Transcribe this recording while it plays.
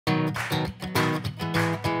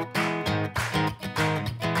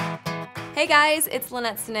Hey guys, it's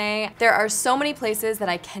Lynette Sine. There are so many places that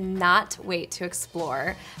I cannot wait to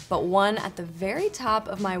explore, but one at the very top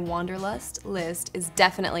of my wanderlust list is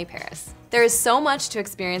definitely Paris. There is so much to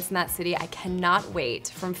experience in that city, I cannot wait.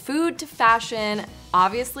 From food to fashion,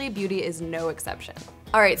 obviously beauty is no exception.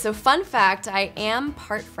 All right, so fun fact, I am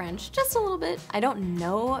part French, just a little bit. I don't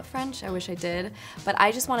know French, I wish I did, but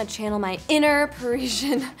I just wanna channel my inner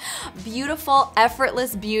Parisian, beautiful,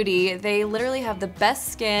 effortless beauty. They literally have the best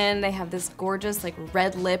skin, they have this gorgeous like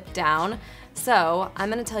red lip down. So I'm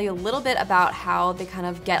gonna tell you a little bit about how they kind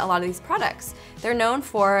of get a lot of these products. They're known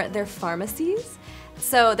for their pharmacies.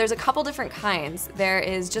 So there's a couple different kinds. There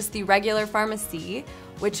is just the regular pharmacy,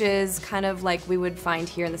 which is kind of like we would find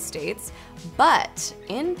here in the States. But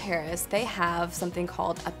in Paris, they have something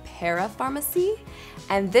called a parapharmacy.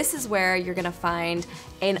 And this is where you're gonna find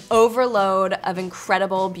an overload of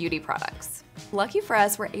incredible beauty products. Lucky for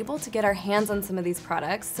us, we're able to get our hands on some of these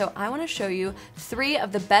products, so I wanna show you 3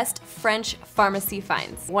 of the best French pharmacy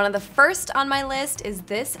finds. One of the first on my list is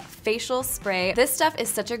this facial spray. This stuff is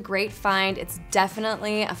such a great find. It's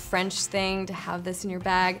definitely a French thing to have this in your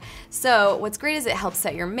bag. So what's great is it helps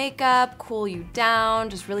set your makeup, cool you down,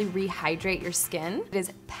 just really rehydrate your skin. It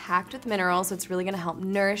is packed with minerals, so it's really gonna help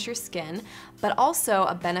nourish your skin, but also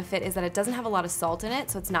a benefit is that it doesn't have a lot of salt in it,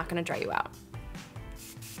 so it's not gonna dry you out.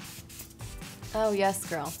 Oh yes,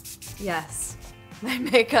 girl. Yes. My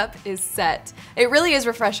makeup is set. It really is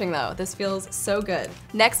refreshing though. This feels so good.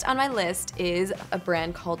 Next on my list is a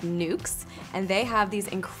brand called NUXE, and they have these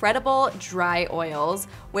incredible dry oils,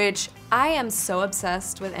 which I am so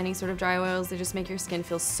obsessed with any sort of dry oils. They just make your skin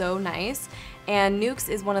feel so nice. And NUXE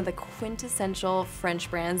is one of the quintessential French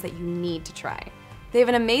brands that you need to try. They have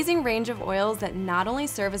an amazing range of oils that not only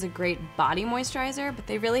serve as a great body moisturizer, but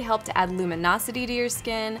they really help to add luminosity to your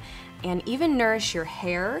skin and even nourish your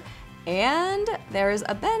hair. And there's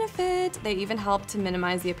a benefit, they even help to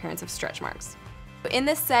minimize the appearance of stretch marks. In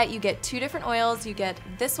this set, you get 2 different oils. You get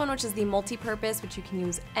this one, which is the multi-purpose, which you can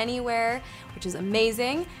use anywhere, which is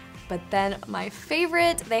amazing. But then my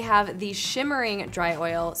favorite, they have the Shimmering Dry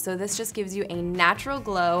Oil. So this just gives you a natural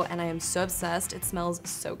glow, and I am so obsessed. It smells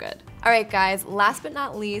so good. All right, guys, last but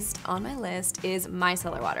not least on my list is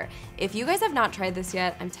micellar water. If you guys have not tried this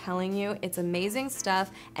yet, I'm telling you, it's amazing stuff,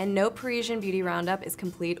 and no Parisian beauty roundup is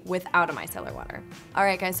complete without a micellar water. All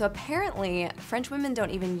right, guys, so apparently French women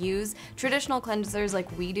don't even use traditional cleansers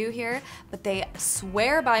like we do here, but they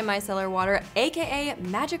swear by micellar water, AKA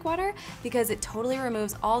magic water, because it totally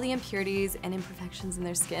removes all the impurities and imperfections in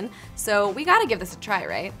their skin. So we gotta give this a try,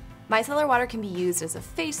 right? Micellar water can be used as a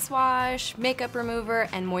face wash, makeup remover,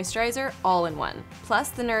 and moisturizer all in one. Plus,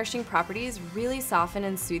 the nourishing properties really soften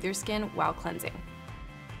and soothe your skin while cleansing.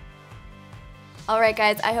 All right,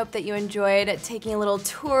 guys, I hope that you enjoyed taking a little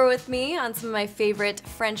tour with me on some of my favorite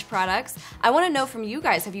French products. I wanna know from you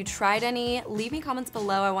guys, have you tried any? Leave me comments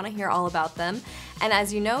below, I wanna hear all about them. And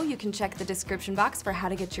as you know, you can check the description box for how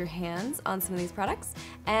to get your hands on some of these products.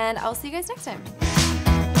 And I'll see you guys next time.